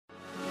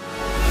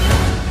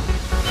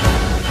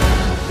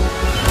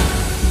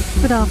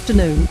Good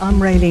afternoon, I'm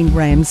Raylene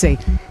Ramsey.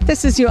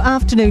 This is your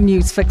afternoon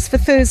news fix for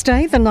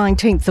Thursday, the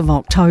 19th of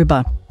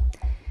October.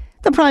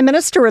 The Prime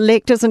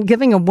Minister-elect isn't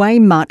giving away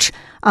much,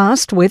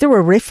 asked whether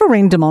a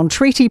referendum on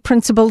treaty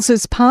principles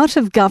is part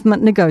of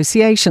government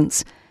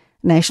negotiations.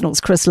 National's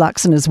Chris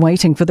Luxon is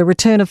waiting for the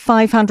return of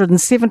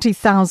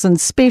 570,000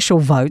 special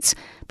votes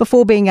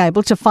before being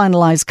able to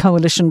finalise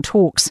coalition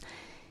talks.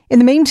 In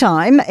the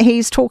meantime,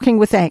 he's talking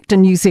with ACT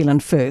and New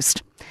Zealand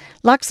First.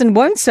 Luxon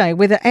won't say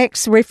whether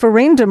ACT's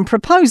referendum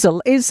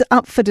proposal is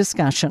up for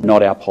discussion.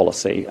 Not our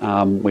policy.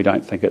 We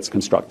don't think it's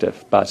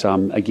constructive. But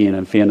again,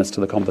 in fairness to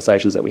the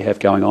conversations that we have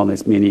going on,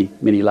 there's many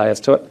layers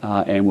to it,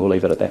 and we'll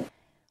leave it at that.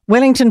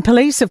 Wellington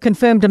police have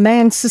confirmed a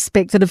man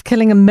suspected of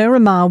killing a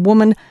Miramar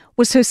woman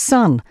was her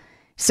son.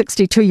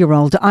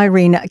 62-year-old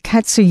Irene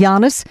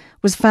Katsuyanis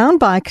was found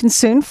by a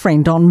concerned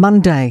friend on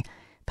Monday.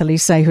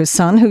 Police say her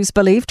son, who's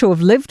believed to have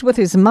lived with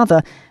his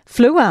mother,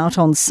 flew out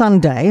on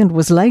Sunday and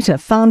was later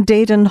found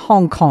dead in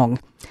Hong Kong.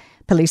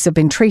 Police have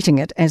been treating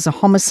it as a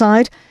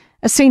homicide.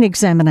 A scene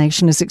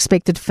examination is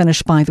expected to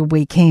finish by the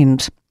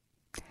weekend.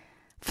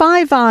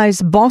 Five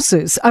Eyes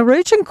bosses are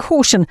urging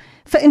caution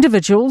for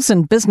individuals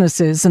and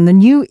businesses in the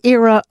new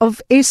era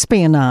of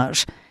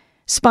espionage.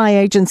 Spy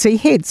agency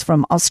heads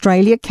from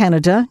Australia,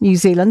 Canada, New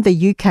Zealand,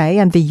 the UK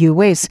and the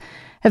US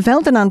have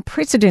held an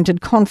unprecedented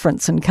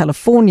conference in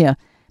California.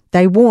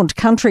 They warned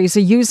countries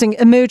are using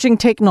emerging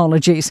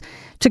technologies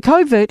to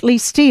covertly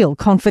steal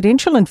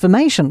confidential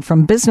information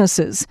from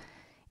businesses.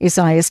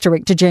 SIS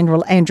Director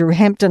General Andrew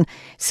Hampton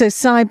says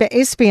cyber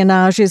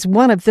espionage is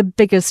one of the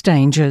biggest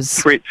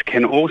dangers. Threats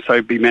can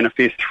also be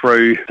manifest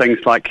through things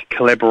like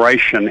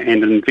collaboration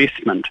and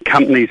investment.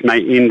 Companies may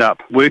end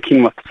up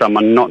working with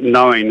someone not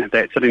knowing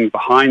that sitting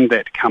behind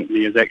that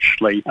company is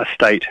actually a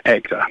state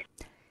actor.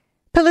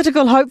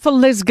 Political hopeful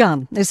Liz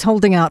Gunn is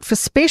holding out for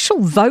special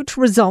vote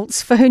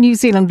results for her New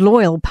Zealand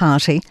Loyal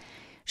Party.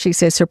 She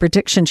says her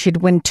prediction she'd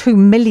win 2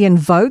 million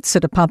votes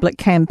at a public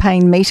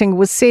campaign meeting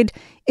was said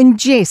in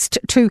jest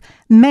to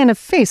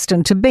manifest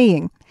into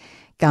being.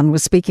 Gunn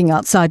was speaking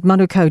outside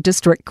Manukau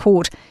District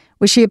Court,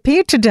 where she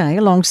appeared today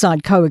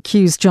alongside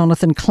co-accused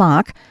Jonathan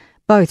Clark.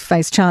 Both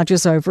face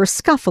charges over a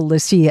scuffle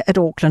this year at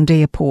Auckland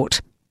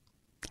Airport.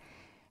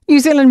 New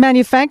Zealand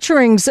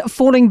manufacturing's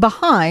falling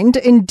behind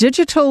in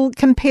digital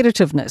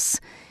competitiveness.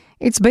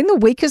 It's been the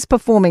weakest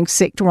performing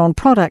sector on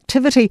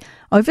productivity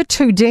over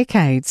 2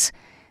 decades.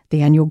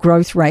 The annual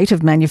growth rate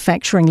of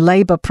manufacturing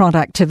labour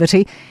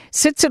productivity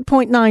sits at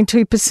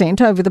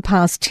 0.92% over the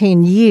past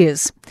 10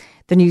 years.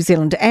 The New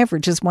Zealand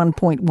average is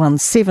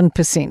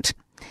 1.17%.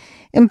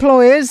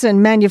 Employers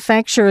and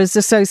Manufacturers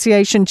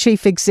Association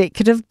Chief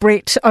Executive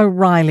Brett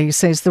O'Reilly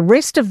says the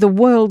rest of the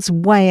world's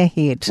way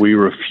ahead. We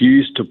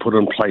refuse to put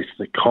in place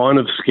the kind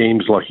of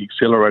schemes like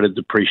accelerated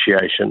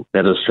depreciation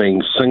that are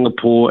seeing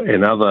Singapore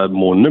and other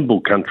more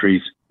nimble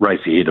countries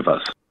race ahead of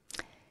us.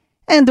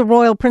 And the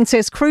Royal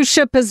Princess cruise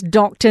ship is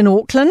docked in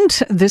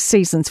Auckland, this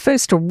season's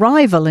first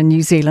arrival in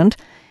New Zealand.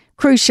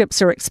 Cruise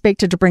ships are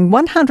expected to bring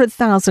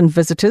 100,000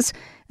 visitors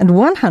and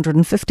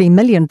 $150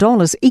 million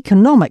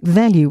economic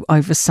value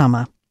over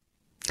summer.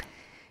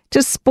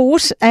 To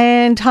sport,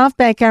 and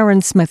halfback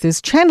Aaron Smith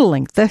is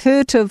channeling the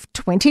hurt of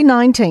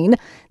 2019,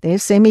 their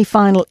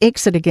semi-final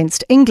exit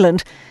against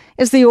England,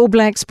 as the All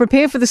Blacks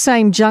prepare for the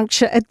same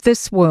juncture at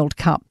this World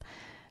Cup.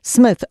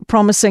 Smith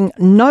promising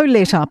no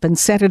let-up in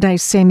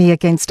Saturday's semi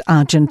against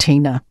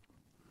Argentina.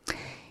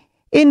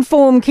 In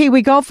form,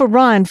 Kiwi golfer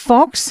Ryan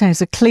Fox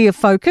has a clear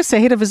focus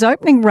ahead of his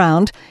opening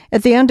round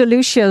at the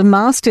Andalusia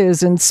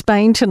Masters in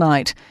Spain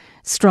tonight,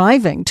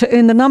 striving to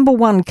earn the number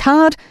 1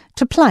 card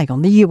to play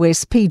on the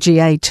US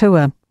PGA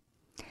Tour.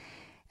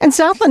 And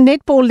Southland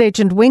netball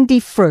legend Wendy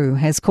Frew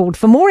has called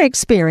for more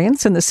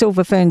experience in the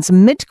Silver Ferns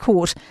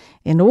mid-court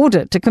in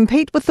order to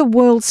compete with the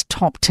world's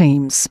top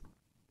teams.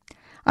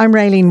 I'm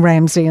Raylene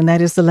Ramsey, and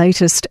that is the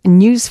latest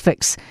news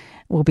fix.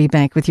 We'll be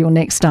back with your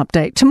next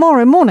update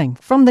tomorrow morning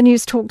from the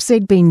News Talk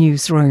ZB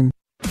newsroom.